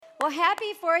Well,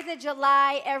 happy 4th of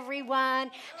July, everyone.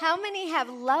 How many have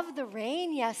loved the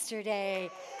rain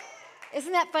yesterday?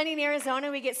 Isn't that funny? In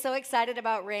Arizona, we get so excited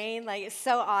about rain. Like, it's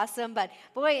so awesome. But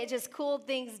boy, it just cooled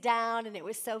things down, and it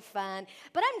was so fun.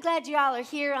 But I'm glad you all are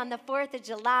here on the 4th of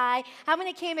July. How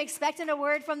many came expecting a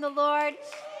word from the Lord?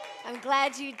 I'm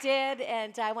glad you did,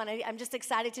 and I'm just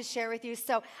excited to share with you.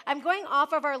 So I'm going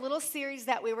off of our little series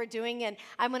that we were doing, and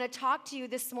I'm going to talk to you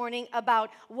this morning about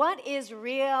what is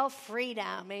real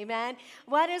freedom, amen?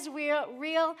 What is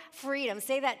real freedom?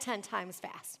 Say that 10 times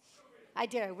fast. I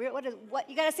dare. What?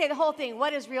 You got to say the whole thing.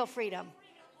 What is real freedom?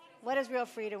 What is real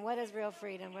freedom? What is real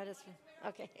freedom?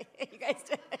 Okay, you guys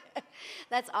did.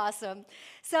 That's awesome.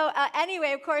 So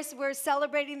anyway, of course, we're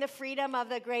celebrating the freedom of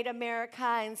the great America.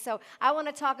 And so I want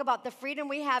to talk about the freedom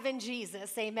we have in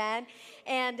Jesus, amen?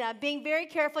 And being very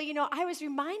careful. You know, I was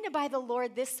reminded by the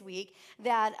Lord this week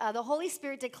that the Holy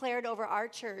Spirit declared over our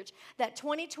church that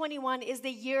 2021 is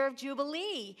the year of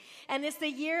Jubilee. And it's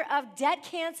the year of debt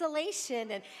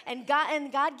cancellation and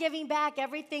God giving back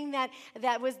everything that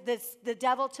was the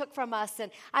devil took from us.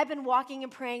 And I've been walking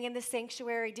and praying in the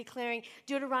sanctuary, declaring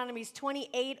Deuteronomy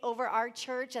 28 over our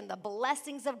church and the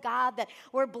blessings of God, that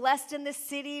we're blessed in the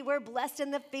city, we're blessed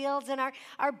in the fields, and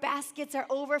our baskets are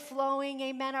overflowing,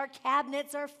 amen. Our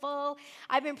cabinets are full.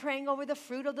 I've been praying over the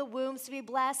fruit of the wombs to be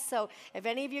blessed. So if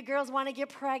any of you girls want to get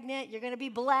pregnant, you're going to be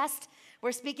blessed.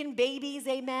 We're speaking babies,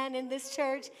 amen, in this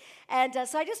church. And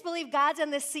so I just believe God's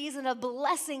in this season of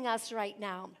blessing us right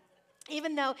now.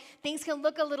 Even though things can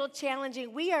look a little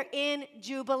challenging, we are in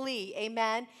Jubilee,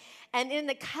 amen? And in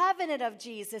the covenant of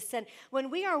Jesus, and when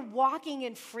we are walking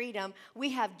in freedom, we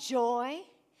have joy,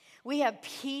 we have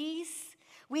peace,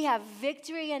 we have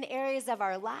victory in areas of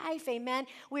our life, amen?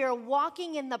 We are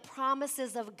walking in the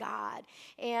promises of God.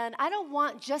 And I don't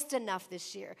want just enough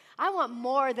this year. I want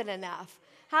more than enough.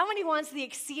 How many wants the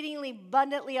exceedingly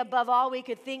abundantly above all we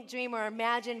could think, dream, or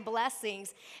imagine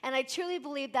blessings? And I truly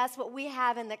believe that's what we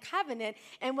have in the covenant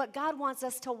and what God wants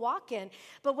us to walk in.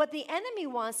 But what the enemy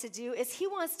wants to do is he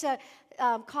wants to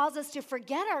cause us to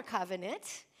forget our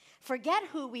covenant, forget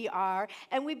who we are,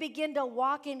 and we begin to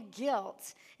walk in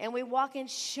guilt, and we walk in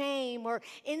shame or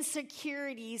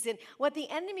insecurities. And what the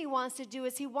enemy wants to do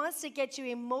is he wants to get you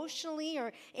emotionally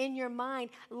or in your mind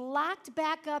locked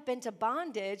back up into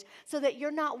bondage so that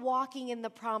you're not walking in the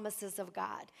promises of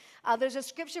God. There's a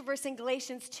scripture verse in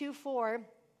Galatians 2:4.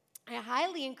 I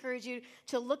highly encourage you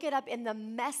to look it up in the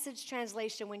Message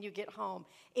translation when you get home.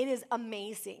 It is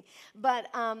amazing.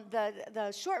 But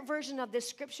the short version of this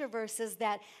scripture verse is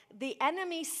that the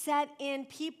enemy set in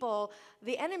people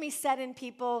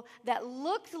that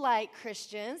looked like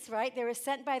Christians, right? They were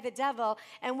sent by the devil,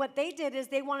 and what they did is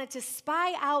they wanted to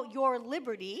spy out your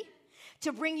liberty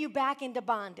to bring you back into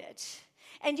bondage.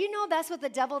 And you know that's what the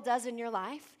devil does in your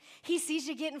life. He sees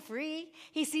you getting free.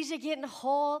 He sees you getting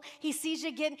whole. He sees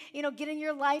you getting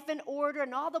your life in order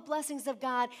and all the blessings of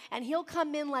God. And he'll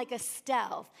come in like a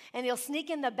stealth. And he'll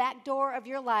sneak in the back door of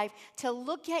your life to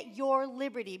look at your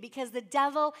liberty, because the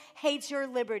devil hates your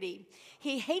liberty.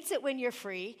 He hates it when you're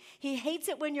free. He hates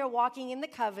it when you're walking in the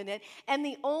covenant. And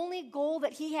the only goal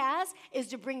that he has is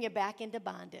to bring you back into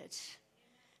bondage.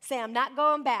 Say, I'm not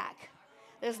going back.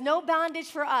 There's no bondage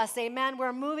for us, amen?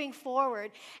 We're moving forward.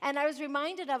 And I was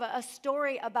reminded of a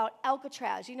story about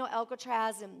Alcatraz. You know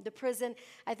Alcatraz and the prison,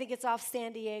 I think it's off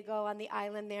San Diego on the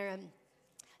island there. And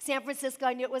San Francisco,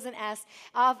 I knew it was an S,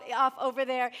 off over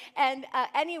there. And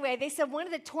anyway, they said one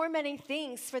of the tormenting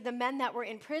things for the men that were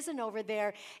in prison over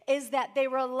there is that they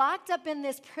were locked up in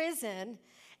this prison,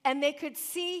 and they could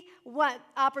see what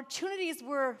opportunities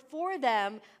were for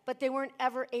them, but they weren't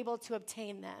ever able to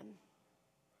obtain them.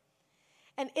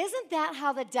 And isn't that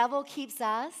how the devil keeps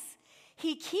us?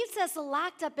 He keeps us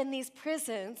locked up in these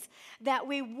prisons that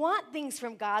we want things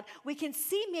from God. We can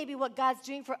see maybe what God's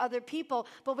doing for other people,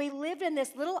 but we live in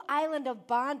this little island of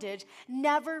bondage,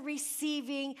 never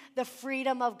receiving the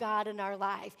freedom of God in our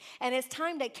life. And it's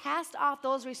time to cast off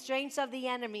those restraints of the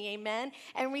enemy, amen,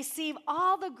 and receive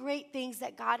all the great things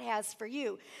that God has for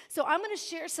you. So I'm going to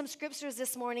share some scriptures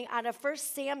this morning out of 1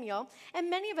 Samuel, and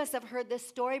many of us have heard this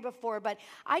story before, but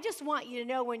I just want you to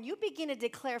know when you begin to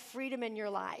declare freedom in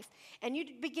your life, and you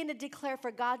begin to declare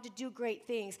for God to do great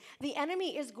things, the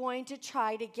enemy is going to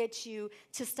try to get you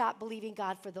to stop believing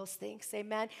God for those things,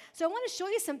 amen? So I want to show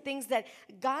you some things that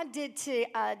God did to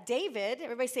David.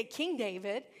 Everybody say King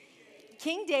David.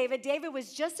 King David. David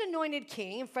was just anointed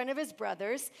king in front of his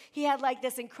brothers. He had like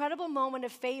this incredible moment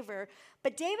of favor,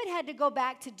 but David had to go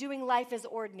back to doing life as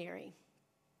ordinary.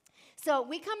 So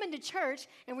we come into church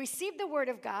and receive the word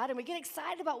of God, and we get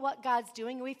excited about what God's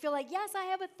doing, and we feel like, yes, I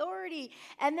have authority.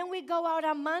 And then we go out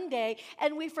on Monday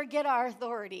and we forget our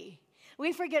authority.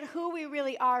 We forget who we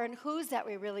really are and whose that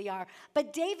we really are.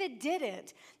 But David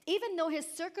didn't. Even though his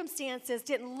circumstances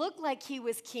didn't look like he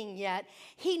was king yet,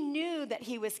 he knew that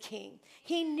he was king.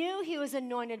 He knew he was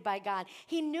anointed by God.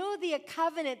 He knew the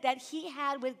covenant that he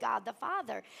had with God the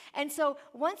Father. And so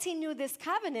once he knew this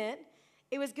covenant,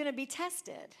 it was going to be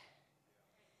tested.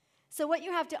 So what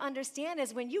you have to understand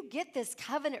is when you get this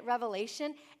covenant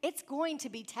revelation, it's going to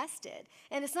be tested.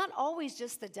 And it's not always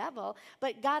just the devil,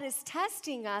 but God is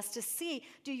testing us to see,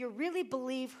 do you really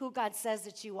believe who God says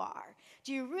that you are?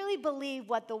 Do you really believe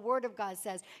what the Word of God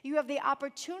says? You have the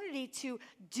opportunity to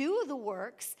do the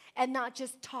works and not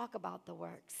just talk about the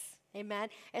works. Amen.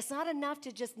 It's not enough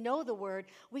to just know the word.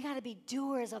 We got to be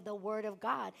doers of the word of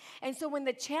God. And so when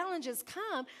the challenges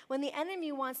come, when the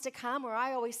enemy wants to come, or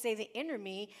I always say the inner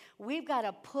me, we've got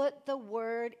to put the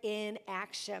word in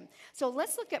action. So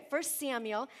let's look at 1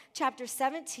 Samuel chapter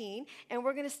 17, and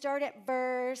we're going to start at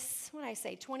verse, what did I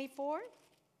say, 24?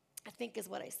 I think is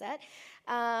what I said.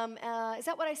 Is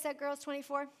that what I said, girls,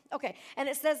 24? Okay, and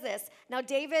it says this. Now,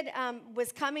 David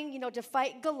was coming, to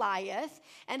fight Goliath.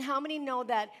 And how many know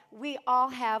that we all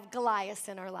have Goliaths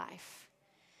in our life?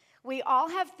 We all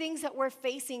have things that we're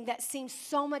facing that seem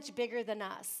so much bigger than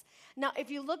us. Now,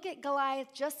 if you look at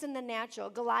Goliath just in the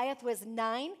natural, Goliath was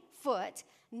 9 foot,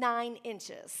 9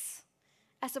 inches.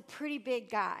 That's a pretty big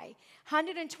guy.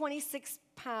 126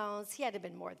 pounds. He had to have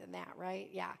been more than that, right?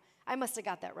 Yeah. I must have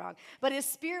got that wrong. But his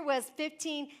spear was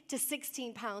 15 to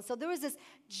 16 pounds. So there was this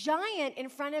giant in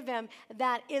front of him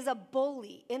that is a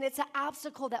bully, and it's an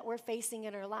obstacle that we're facing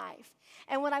in our life.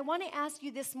 And what I want to ask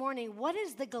you this morning, what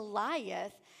is the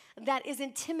Goliath that is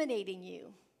intimidating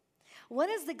you? What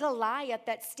is the Goliath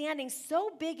that's standing so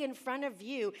big in front of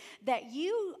you that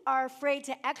you are afraid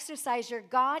to exercise your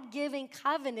God-given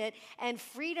covenant and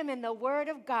freedom in the Word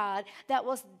of God that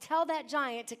will tell that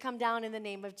giant to come down in the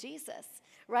name of Jesus?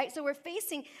 Right? So we're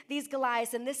facing these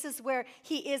Goliaths, and this is where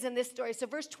he is in this story. So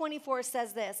verse 24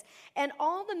 says this, and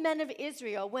all the men of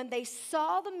Israel, when they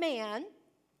saw the man,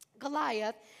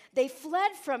 Goliath, they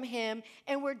fled from him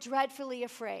and were dreadfully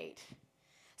afraid.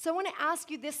 So I want to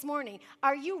ask you this morning,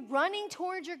 are you running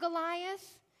towards your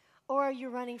Goliath, or are you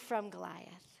running from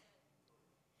Goliath?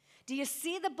 Do you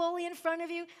see the bully in front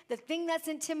of you, the thing that's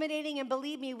intimidating, and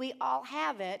believe me, we all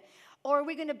have it? Or are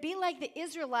we going to be like the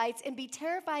Israelites and be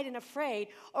terrified and afraid?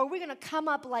 Or are we going to come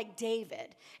up like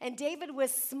David? And David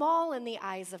was small in the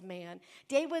eyes of man.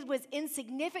 David was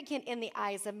insignificant in the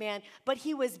eyes of man, but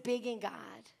he was big in God.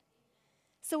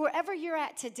 So wherever you're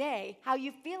at today, how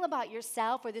you feel about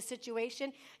yourself or the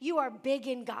situation, you are big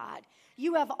in God.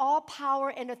 You have all power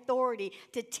and authority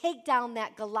to take down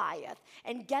that Goliath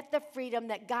and get the freedom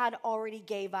that God already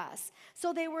gave us.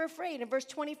 So they were afraid. In verse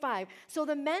 25, so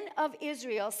the men of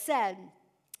Israel said,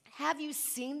 have you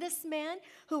seen this man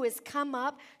who has come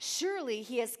up? Surely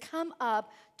he has come up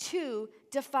to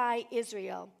defy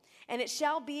Israel. And it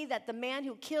shall be that the man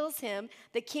who kills him,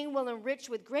 the king will enrich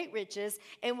with great riches,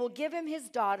 and will give him his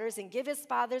daughters and give his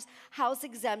father's house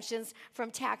exemptions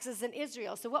from taxes in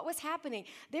Israel. So what was happening?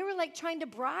 They were like trying to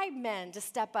bribe men to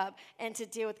step up and to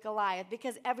deal with Goliath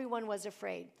because everyone was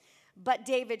afraid. But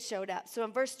David showed up. So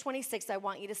in verse 26, I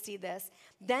want you to see this.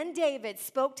 Then David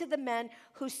spoke to the men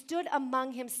who stood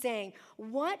among him, saying,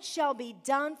 what shall be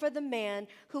done for the man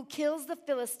who kills the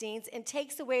Philistines and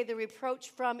takes away the reproach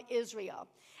from Israel?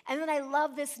 And then I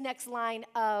love this next line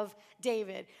of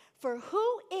David. For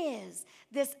who is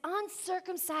this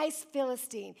uncircumcised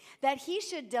Philistine that he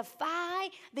should defy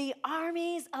the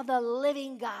armies of the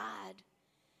living God?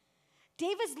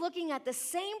 David's looking at the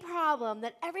same problem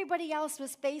that everybody else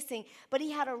was facing, but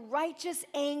he had a righteous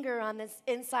anger on this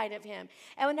inside of him.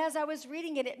 And as I was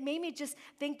reading it, it made me just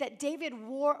think that David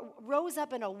rose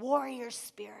up in a warrior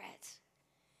spirit.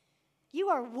 You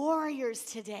are warriors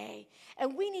today,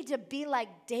 and we need to be like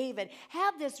David.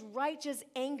 Have this righteous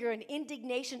anger and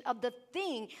indignation of the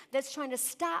thing that's trying to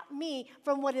stop me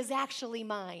from what is actually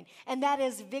mine, and that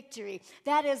is victory.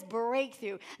 That is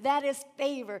breakthrough. That is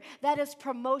favor. That is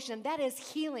promotion. That is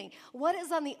healing. What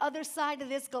is on the other side of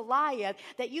this Goliath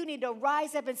that you need to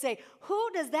rise up and say, who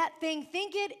does that thing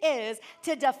think it is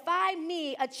to defy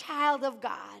me, a child of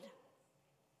God?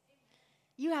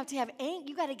 You have to have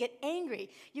you got to get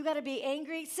angry. You got to be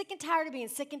angry, sick and tired of being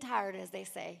sick and tired, as they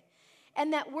say.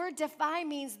 And that word defy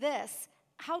means this.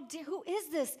 Who is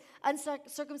this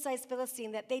uncircumcised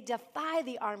Philistine that they defy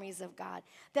the armies of God?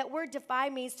 That word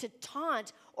defy means to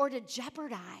taunt or to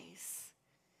jeopardize.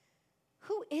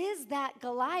 Who is that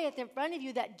Goliath in front of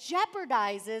you that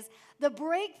jeopardizes the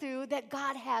breakthrough that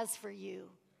God has for you?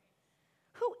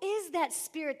 Who is that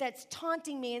spirit that's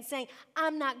taunting me and saying,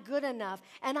 I'm not good enough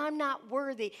and I'm not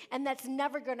worthy and that's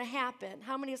never going to happen?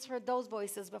 How many has heard those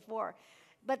voices before?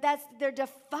 But they're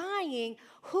defying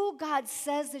who God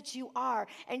says that you are.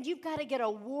 And you've got to get a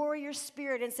warrior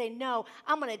spirit and say, no,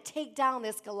 I'm going to take down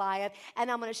this Goliath and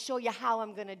I'm going to show you how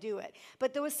I'm going to do it.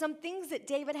 But there was some things that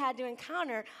David had to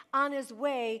encounter on his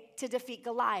way to defeat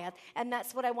Goliath. And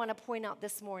that's what I want to point out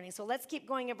this morning. So let's keep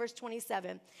going in verse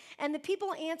 27. And the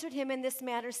people answered him in this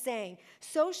matter, saying,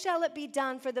 so shall it be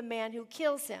done for the man who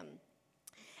kills him.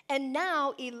 And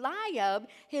now Eliab,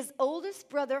 his oldest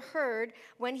brother, heard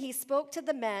when he spoke to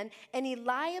the men, and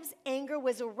Eliab's anger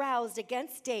was aroused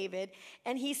against David,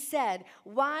 and he said,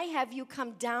 why have you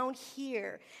come down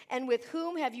here? And with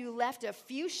whom have you left a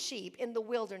few sheep in the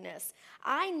wilderness?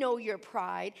 I know your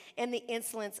pride and the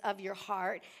insolence of your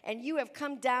heart, and you have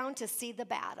come down to see the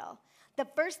battle. The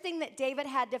first thing that David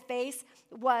had to face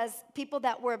was people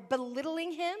that were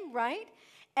belittling him, right?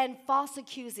 And false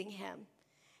accusing him.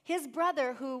 His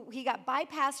brother, who he got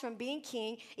bypassed from being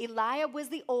king, Eliab was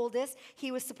the oldest.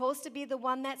 He was supposed to be the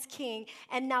one that's king.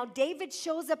 And now David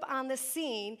shows up on the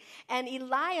scene, and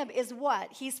Eliab is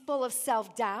what? He's full of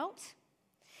self-doubt.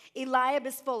 Eliab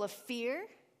is full of fear.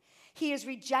 He is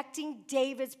rejecting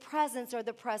David's presence or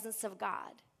the presence of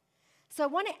God. So I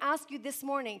want to ask you this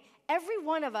morning, every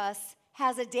one of us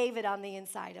has a David on the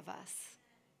inside of us.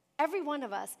 Every one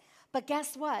of us. But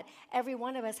guess what? Every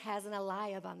one of us has an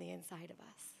Eliab on the inside of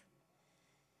us.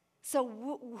 So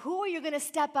who are you going to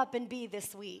step up and be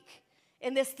this week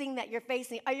in this thing that you're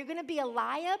facing? Are you going to be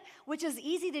Eliab, which is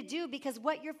easy to do because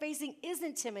what you're facing is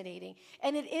intimidating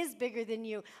and it is bigger than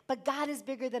you, but God is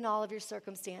bigger than all of your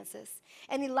circumstances.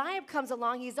 And Eliab comes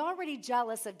along. He's already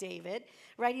jealous of David,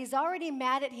 right? He's already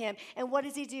mad at him. And what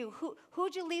does he do?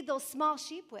 Who'd you lead those small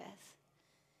sheep with?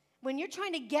 When you're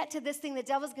trying to get to this thing, the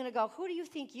devil's going to go, who do you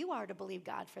think you are to believe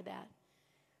God for that?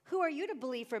 Who are you to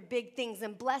believe for big things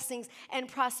and blessings and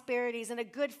prosperities and a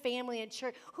good family and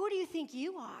church? Who do you think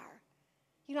you are?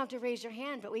 You don't have to raise your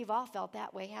hand, but we've all felt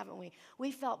that way, haven't we?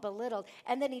 We felt belittled.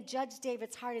 And then he judged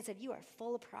David's heart and said, you are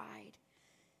full of pride.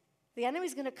 The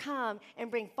enemy's going to come and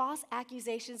bring false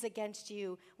accusations against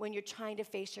you when you're trying to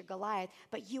face your Goliath,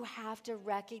 but you have to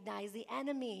recognize the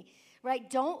enemy. Right?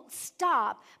 Don't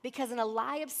stop because an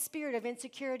Eliab spirit of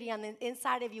insecurity on the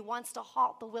inside of you wants to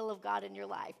halt the will of God in your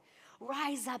life.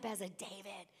 Rise up as a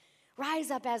David. Rise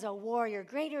up as a warrior.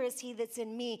 Greater is he that's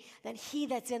in me than he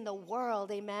that's in the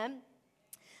world. Amen?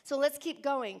 So let's keep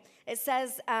going. It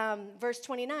says, verse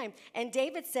 29, and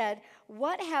David said,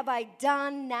 what have I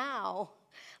done now?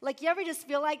 Like, you ever just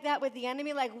feel like that with the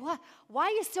enemy? Like, what? Why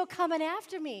are you still coming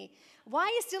after me? Why are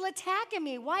you still attacking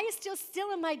me? Why are you still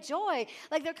stealing my joy?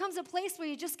 Like, there comes a place where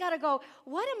you just got to go,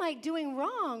 what am I doing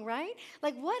wrong, right?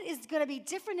 Like, what is going to be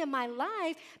different in my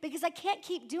life? Because I can't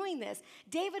keep doing this.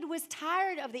 David was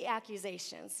tired of the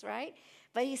accusations, right?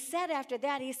 But he said after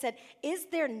that, he said, is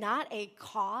there not a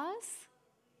cause?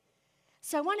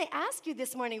 So I want to ask you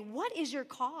this morning, what is your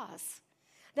cause?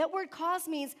 That word cause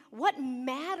means what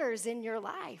matters in your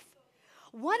life.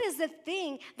 What is the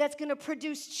thing that's going to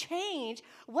produce change?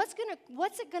 What's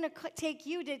it going to take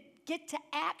you to get to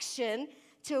action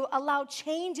to allow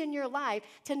change in your life,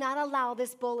 to not allow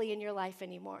this bully in your life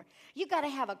anymore? You got to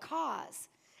have a cause.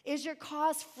 Is your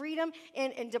cause freedom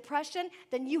and depression?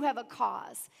 Then you have a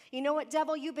cause. You know what,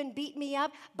 devil? You've been beating me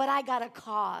up, but I got a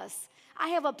cause. I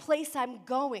have a place I'm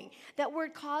going. That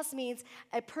word cause means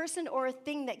a person or a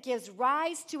thing that gives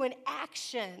rise to an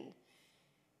action.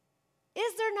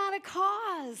 Is there not a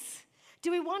cause? Do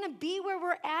we want to be where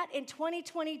we're at in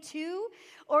 2022,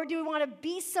 or do we want to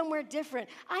be somewhere different?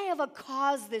 I have a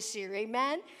cause this year,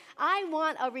 amen? I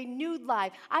want a renewed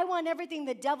life. I want everything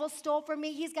the devil stole from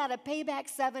me. He's got a payback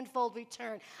sevenfold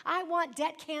return. I want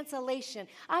debt cancellation.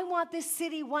 I want this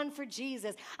city won for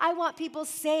Jesus. I want people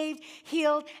saved,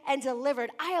 healed, and delivered.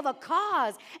 I have a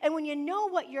cause, and when you know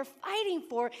what you're fighting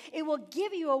for, it will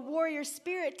give you a warrior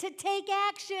spirit to take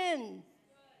action.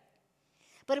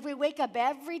 But if we wake up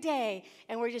every day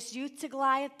and we're just used to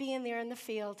Goliath being there in the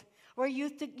field, we're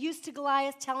used to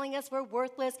Goliath telling us we're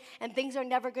worthless and things are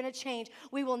never going to change,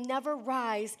 we will never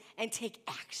rise and take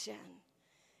action.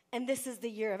 And this is the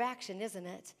year of action, isn't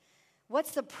it?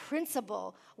 What's the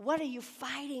principle? What are you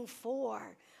fighting for?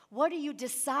 What are you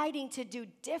deciding to do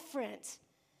different?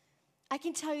 I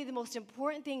can tell you the most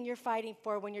important thing you're fighting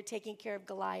for when you're taking care of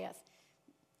Goliath,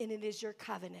 and it is your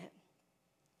covenant.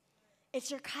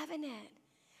 It's your covenant.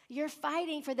 You're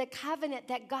fighting for the covenant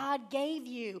that God gave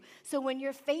you. So when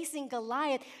you're facing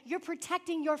Goliath, you're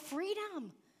protecting your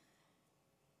freedom.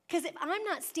 Because if I'm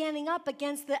not standing up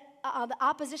against the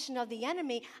opposition of the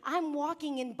enemy, I'm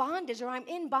walking in bondage, or I'm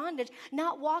in bondage,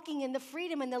 not walking in the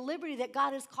freedom and the liberty that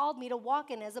God has called me to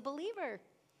walk in as a believer.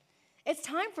 It's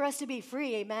time for us to be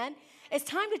free, amen? It's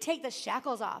time to take the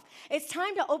shackles off. It's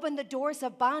time to open the doors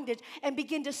of bondage and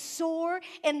begin to soar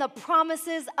in the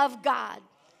promises of God.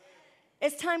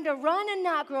 It's time to run and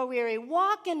not grow weary,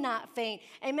 walk and not faint.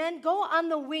 Amen. Go on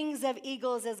the wings of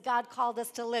eagles as God called us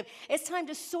to live. It's time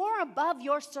to soar above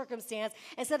your circumstance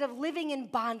instead of living in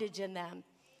bondage in them.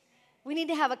 We need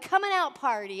to have a coming out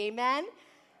party. Amen.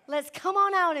 Let's come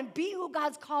on out and be who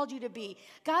God's called you to be.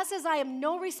 God says, I am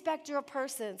no respecter of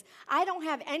persons. I don't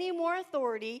have any more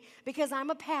authority because I'm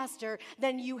a pastor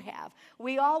than you have.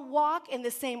 We all walk in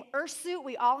the same earth suit.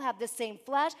 We all have the same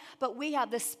flesh, but we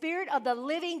have the Spirit of the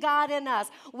living God in us.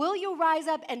 Will you rise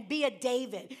up and be a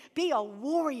David? Be a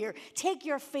warrior. Take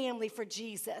your family for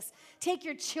Jesus. Take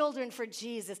your children for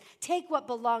Jesus. Take what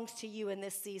belongs to you in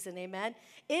this season. Amen.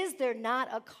 Is there not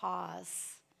a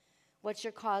cause? What's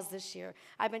your cause this year?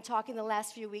 I've been talking the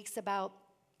last few weeks about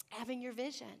having your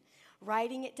vision,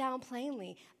 writing it down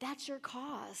plainly. That's your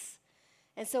cause.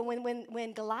 And so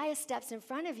when Goliath steps in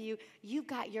front of you, you've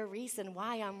got your reason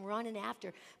why I'm running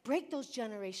after. Break those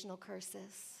generational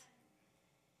curses.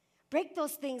 Break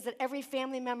those things that every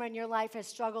family member in your life has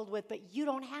struggled with, but you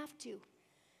don't have to.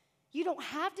 You don't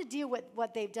have to deal with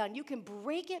what they've done. You can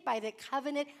break it by the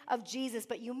covenant of Jesus,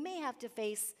 but you may have to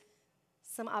face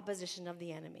some opposition of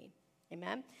the enemy.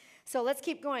 Amen. So let's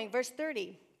keep going. Verse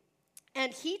 30.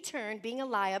 And he turned, being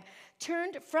Eliab,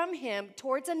 turned from him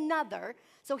towards another.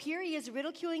 So here he is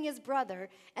ridiculing his brother.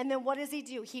 And then what does he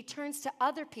do? He turns to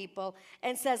other people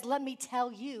and says, let me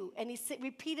tell you. And he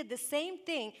repeated the same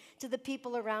thing to the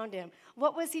people around him.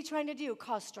 What was he trying to do?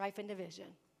 Cause strife and division.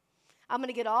 I'm going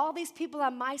to get all these people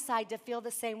on my side to feel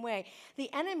the same way. The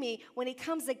enemy, when he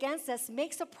comes against us,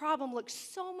 makes a problem look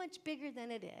so much bigger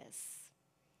than it is.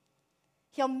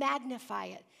 He'll magnify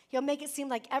it. He'll make it seem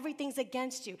like everything's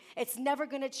against you. It's never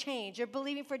going to change. You're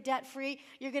believing for debt-free,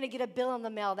 you're going to get a bill in the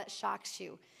mail that shocks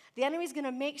you. The enemy's going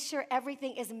to make sure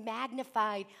everything is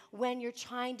magnified when you're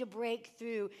trying to break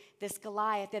through this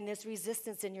Goliath and this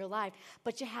resistance in your life.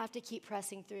 But you have to keep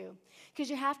pressing through. Because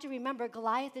you have to remember,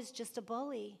 Goliath is just a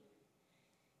bully.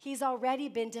 He's already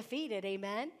been defeated,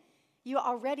 amen? You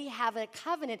already have a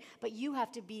covenant, but you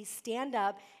have to stand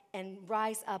up and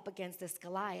rise up against this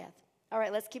Goliath. All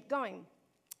right, let's keep going.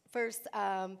 Verse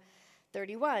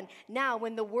 31. Now,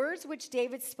 when the words which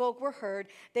David spoke were heard,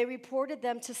 they reported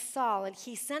them to Saul, and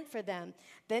he sent for them.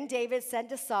 Then David said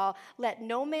to Saul, let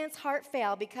no man's heart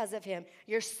fail because of him.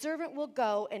 Your servant will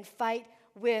go and fight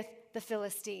with the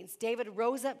Philistines. David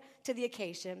rose up to the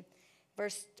occasion.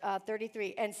 Verse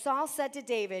 33, and Saul said to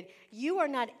David, you are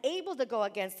not able to go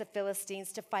against the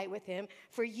Philistines to fight with him,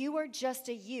 for you are just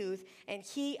a youth, and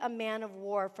he a man of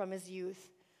war from his youth.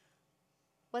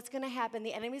 What's going to happen?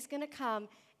 The enemy's going to come,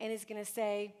 and he's going to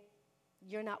say,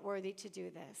 you're not worthy to do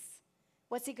this.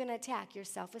 What's he going to attack? Your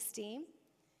self-esteem.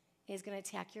 He's going to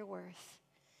attack your worth.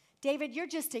 David, you're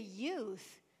just a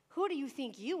youth. Who do you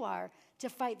think you are to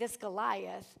fight this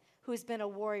Goliath who's been a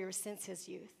warrior since his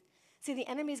youth? See, the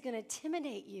enemy's going to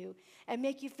intimidate you and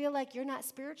make you feel like you're not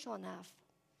spiritual enough.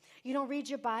 You don't read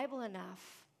your Bible enough.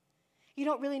 You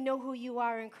don't really know who you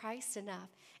are in Christ enough.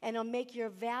 And it'll make your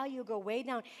value go way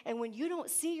down. And when you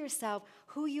don't see yourself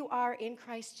who you are in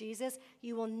Christ Jesus,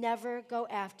 you will never go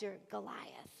after Goliath.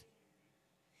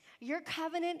 Your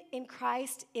covenant in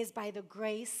Christ is by the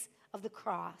grace of the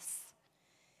cross.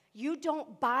 You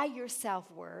don't buy your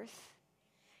self-worth.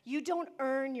 You don't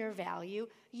earn your value.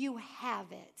 You have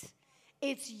it.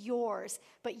 It's yours,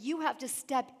 but you have to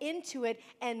step into it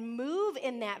and move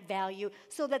in that value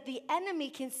so that the enemy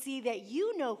can see that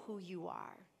you know who you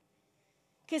are.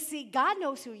 Because, see, God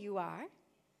knows who you are.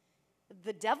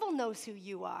 The devil knows who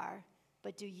you are,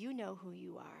 but do you know who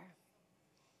you are?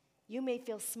 You may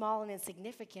feel small and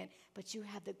insignificant, but you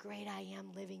have the great I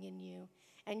am living in you,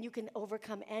 and you can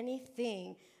overcome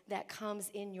anything that comes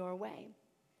in your way.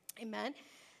 Amen?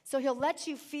 So he'll let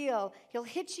you feel, he'll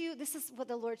hit you. This is what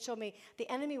the Lord showed me. The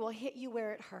enemy will hit you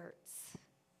where it hurts.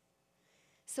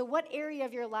 So what area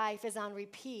of your life is on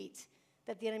repeat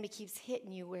that the enemy keeps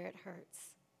hitting you where it hurts?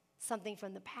 Something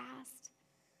from the past,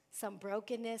 some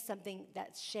brokenness, something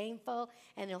that's shameful,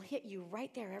 and he'll hit you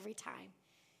right there every time.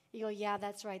 You go, yeah,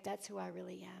 that's right. That's who I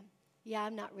really am. Yeah,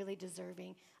 I'm not really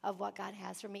deserving of what God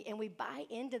has for me. And we buy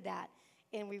into that.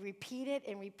 And we repeat it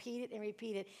and repeat it and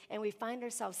repeat it. And we find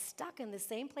ourselves stuck in the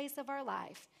same place of our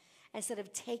life instead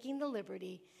of taking the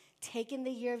liberty, taking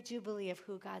the year of Jubilee of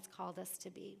who God's called us to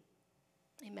be.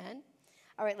 Amen?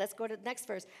 All right, let's go to the next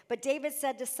verse. But David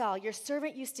said to Saul, your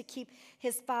servant used to keep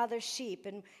his father's sheep,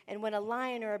 and when a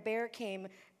lion or a bear came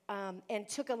and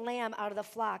took a lamb out of the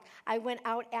flock, I went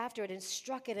out after it and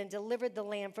struck it and delivered the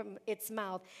lamb from its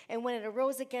mouth. And when it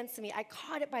arose against me, I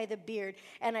caught it by the beard,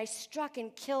 and I struck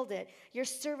and killed it. Your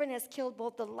servant has killed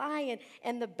both the lion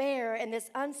and the bear, and this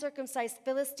uncircumcised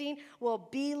Philistine will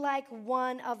be like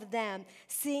one of them,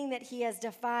 seeing that he has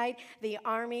defied the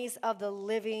armies of the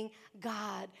living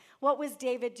God. What was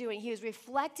David doing? He was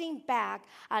reflecting back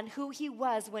on who he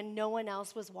was when no one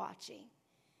else was watching.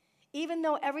 Even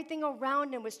though everything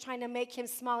around him was trying to make him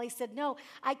small, he said, no,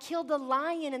 I killed the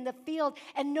lion in the field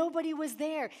and nobody was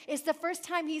there. It's the first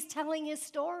time he's telling his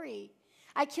story.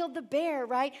 I killed the bear,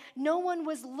 right? No one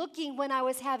was looking when I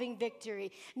was having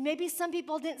victory. Maybe some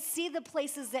people didn't see the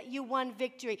places that you won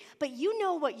victory, but you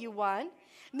know what you won.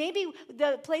 Maybe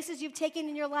the places you've taken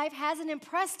in your life hasn't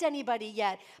impressed anybody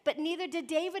yet, but neither did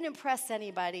David impress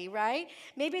anybody, right?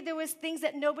 Maybe there was things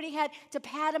that nobody had to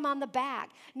pat him on the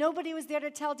back. Nobody was there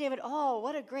to tell David, oh,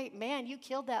 what a great man, you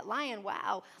killed that lion,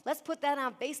 wow. Let's put that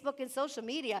on Facebook and social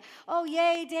media. Oh,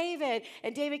 yay, David.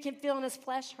 And David can feel in his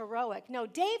flesh heroic. No,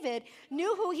 David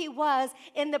knew who he was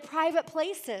in the private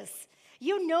places.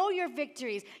 You know your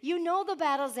victories. You know the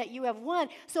battles that you have won.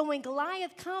 So when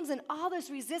Goliath comes and all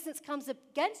this resistance comes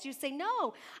against you, say,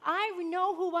 no, I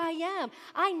know who I am.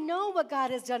 I know what God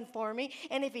has done for me.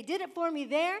 And if he did it for me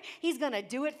there, he's going to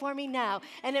do it for me now.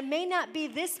 And it may not be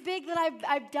this big that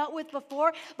I've dealt with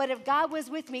before, but if God was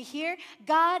with me here,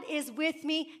 God is with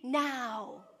me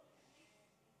now.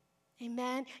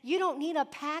 Amen. You don't need a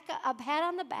pat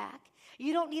on the back.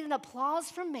 You don't need an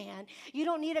applause from man. You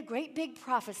don't need a great big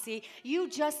prophecy. You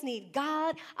just need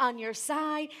God on your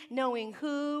side, knowing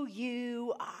who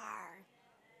you are.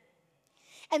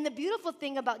 And the beautiful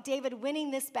thing about David winning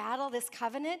this battle, this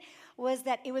covenant, was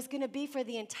that it was going to be for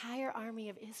the entire army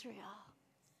of Israel.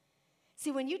 See,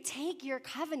 when you take your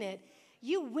covenant,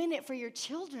 you win it for your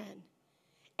children.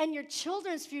 And your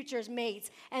children's futures mates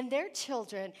and their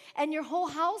children, and your whole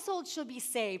household should be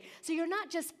saved. So you're not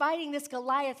just fighting this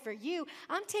Goliath for you.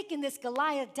 I'm taking this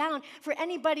Goliath down for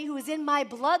anybody who is in my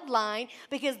bloodline,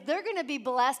 because they're going to be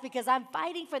blessed because I'm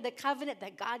fighting for the covenant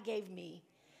that God gave me.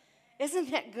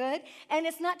 Isn't that good? And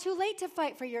it's not too late to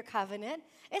fight for your covenant.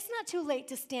 It's not too late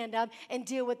to stand up and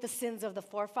deal with the sins of the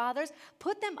forefathers.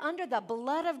 Put them under the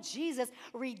blood of Jesus.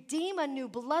 Redeem a new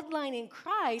bloodline in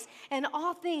Christ, and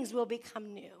all things will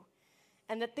become new.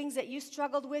 And the things that you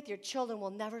struggled with, your children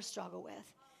will never struggle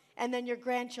with. And then your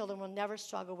grandchildren will never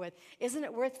struggle with. Isn't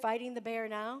it worth fighting the bear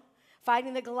now?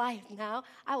 Fighting the Goliath now?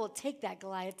 I will take that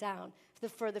Goliath down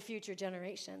for the future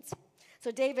generations. So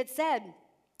David said,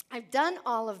 I've done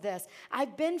all of this.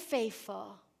 I've been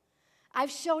faithful.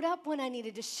 I've showed up when I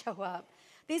needed to show up.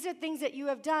 These are things that you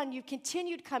have done. You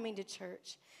continued coming to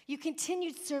church. You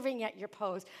continued serving at your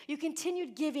post. You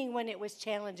continued giving when it was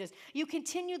challenges. You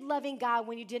continued loving God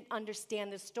when you didn't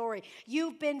understand the story.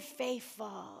 You've been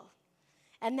faithful.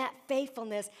 And that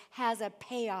faithfulness has a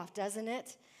payoff, doesn't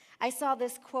it? I saw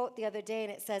this quote the other day,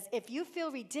 and it says, if you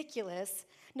feel ridiculous,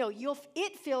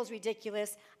 it feels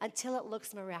ridiculous until it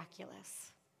looks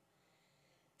miraculous.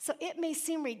 So it may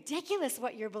seem ridiculous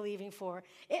what you're believing for.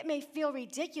 It may feel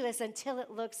ridiculous until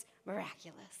it looks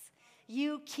miraculous.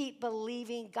 You keep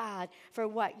believing God for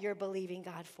what you're believing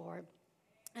God for.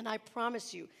 And I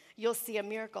promise you, you'll see a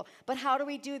miracle. But how do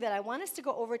we do that? I want us to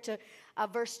go over to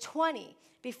verse 20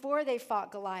 before they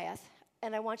fought Goliath.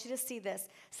 And I want you to see this.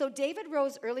 So David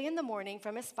rose early in the morning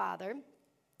from his father,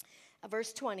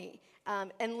 verse 20,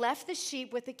 and left the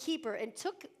sheep with the keeper and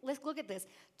took, let's look at this,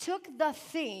 took the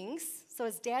things, so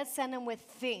his dad sent him with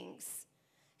things,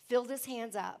 filled his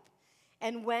hands up,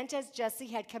 and went as Jesse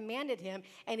had commanded him,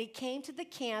 and he came to the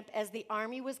camp as the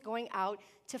army was going out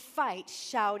to fight,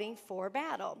 shouting for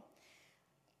battle.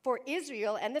 For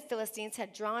Israel and the Philistines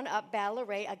had drawn up battle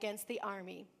array against the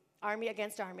army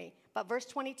against army. But verse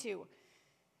 22,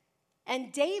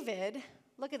 and David,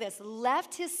 look at this,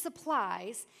 left his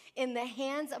supplies in the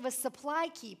hands of a supply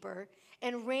keeper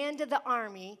and ran to the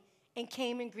army and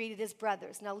came and greeted his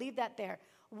brothers. Now leave that there.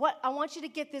 I want you to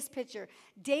get this picture.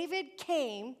 David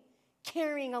came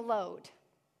carrying a load.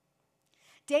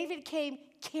 David came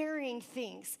carrying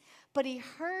things, but he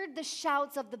heard the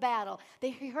shouts of the battle.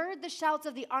 He heard the shouts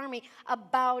of the army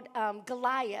about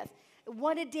Goliath.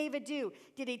 What did David do?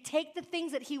 Did he take the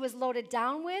things that he was loaded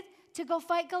down with to go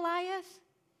fight Goliath?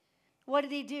 What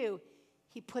did he do?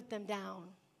 He put them down.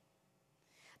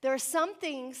 There are some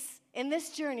things in this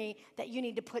journey that you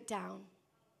need to put down.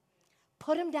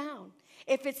 put them down.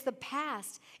 If it's the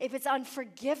past, if it's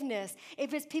unforgiveness,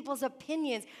 if it's people's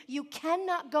opinions, you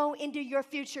cannot go into your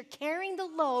future carrying the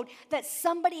load that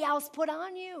somebody else put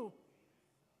on you.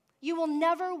 You will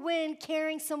never win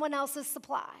carrying someone else's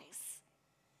supplies.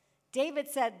 David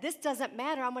said, this doesn't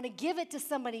matter. I'm going to give it to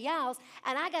somebody else,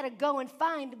 and I got to go and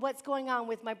find what's going on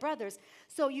with my brothers.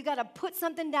 So you got to put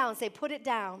something down. Say, put it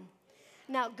down.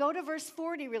 Now, go to verse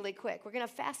 40 really quick. We're going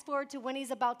to fast forward to when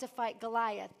he's about to fight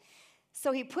Goliath.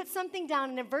 So he put something down,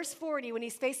 and in verse 40, when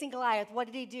he's facing Goliath, what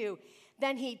did he do?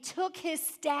 Then he took his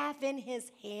staff in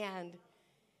his hand.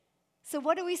 So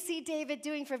what do we see David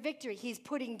doing for victory? He's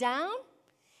putting down,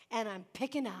 and I'm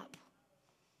picking up.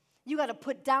 You got to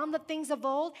put down the things of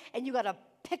old, and you got to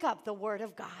pick up the word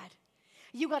of God.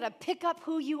 You got to pick up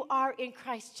who you are in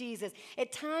Christ Jesus.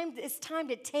 It's time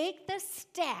to take the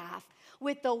staff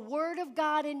with the word of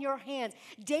God in your hands.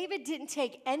 David didn't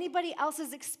take anybody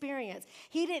else's experience.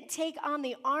 He didn't take on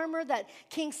the armor that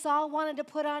King Saul wanted to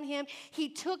put on him. He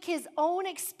took his own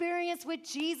experience with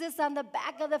Jesus on the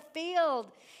back of the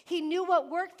field. He knew what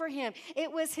worked for him.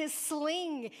 It was his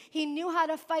sling. He knew how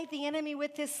to fight the enemy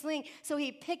with his sling. So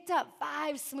he picked up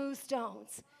 5 smooth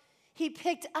stones. He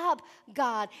picked up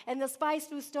God. And those 5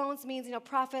 smooth stones means,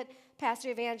 prophet, pastor,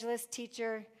 evangelist,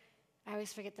 teacher. I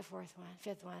always forget the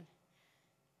 5th one.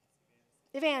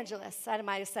 Evangelists, I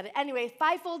might have said it. Anyway,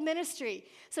 5-fold ministry.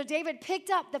 So David picked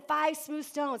up the 5 smooth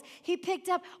stones. He picked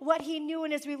up what he knew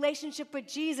in his relationship with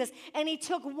Jesus, and he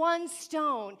took 1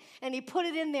 stone, and he put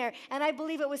it in there, and I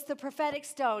believe it was the prophetic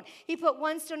stone. He put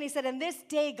 1 stone, he said, "In this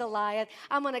day, Goliath,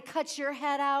 I'm going to cut your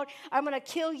head out. I'm going to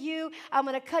kill you. I'm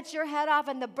going to cut your head off,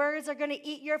 and the birds are going to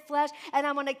eat your flesh, and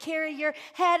I'm going to carry your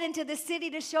head into the city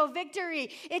to show victory."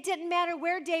 It didn't matter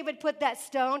where David put that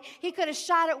stone. He could have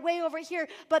shot it way over here,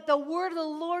 but the word of the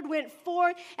Lord went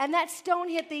forth, and that stone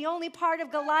hit the only part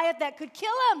of Goliath that could kill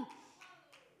him.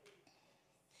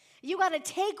 You got to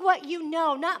take what you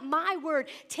know, not my word.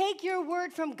 Take your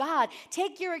word from God.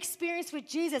 Take your experience with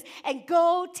Jesus and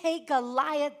go take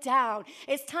Goliath down.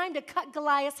 It's time to cut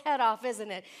Goliath's head off,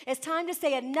 isn't it? It's time to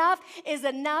say enough is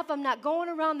enough. I'm not going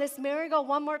around this merry-go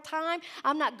one more time.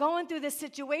 I'm not going through this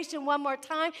situation one more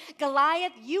time.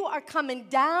 Goliath, you are coming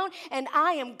down, and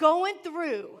I am going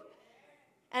through.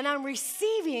 And I'm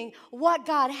receiving what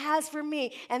God has for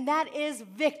me, and that is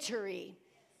victory.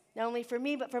 Not only for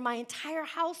me, but for my entire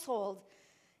household.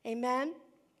 Amen?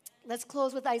 Let's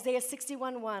close with Isaiah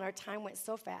 61:1. Our time went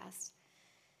so fast.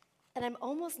 And I'm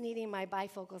almost needing my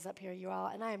bifocals up here, you all,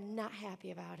 and I am not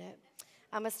happy about it.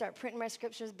 I'm going to start printing my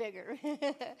scriptures bigger.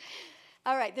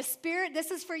 All right, this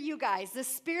is for you guys. The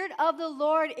Spirit of the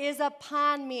Lord is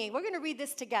upon me. We're going to read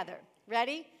this together.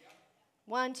 Ready?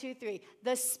 1, 2, 3.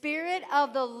 The Spirit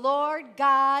of the Lord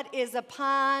God is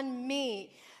upon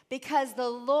me, because the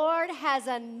Lord has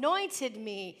anointed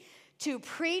me to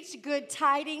preach good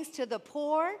tidings to the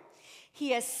poor.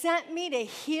 He has sent me to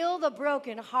heal the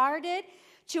brokenhearted,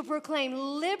 to proclaim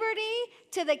liberty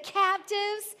to the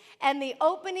captives, and the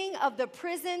opening of the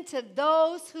prison to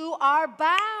those who are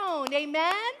bound.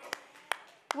 Amen?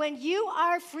 When you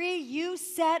are free, you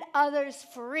set others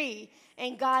free.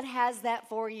 And God has that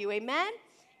for you. Amen?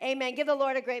 Amen. Give the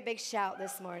Lord a great big shout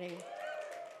this morning.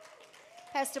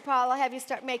 Pastor Paul, I'll have you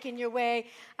start making your way.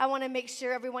 I want to make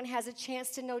sure everyone has a chance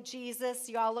to know Jesus.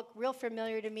 You all look real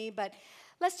familiar to me, but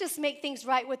let's just make things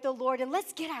right with the Lord, and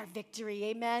let's get our victory.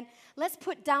 Amen? Let's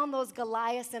put down those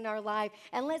Goliaths in our life,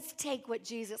 and let's take what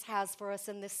Jesus has for us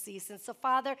in this season. So,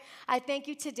 Father, I thank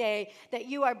you today that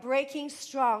you are breaking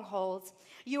strongholds.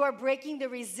 You are breaking the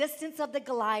resistance of the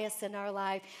Goliaths in our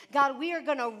life. God, we are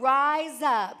going to rise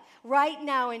up right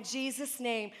now in Jesus'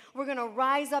 name. We're going to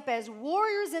rise up as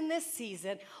warriors in this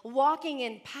season, walking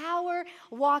in power,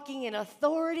 walking in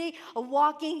authority,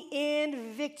 walking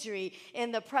in victory.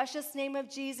 In the precious name of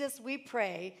Jesus, we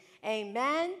pray.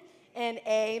 Amen and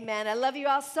amen. I love you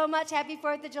all so much. Happy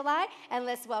 4th of July, and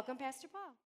let's welcome Pastor Paul.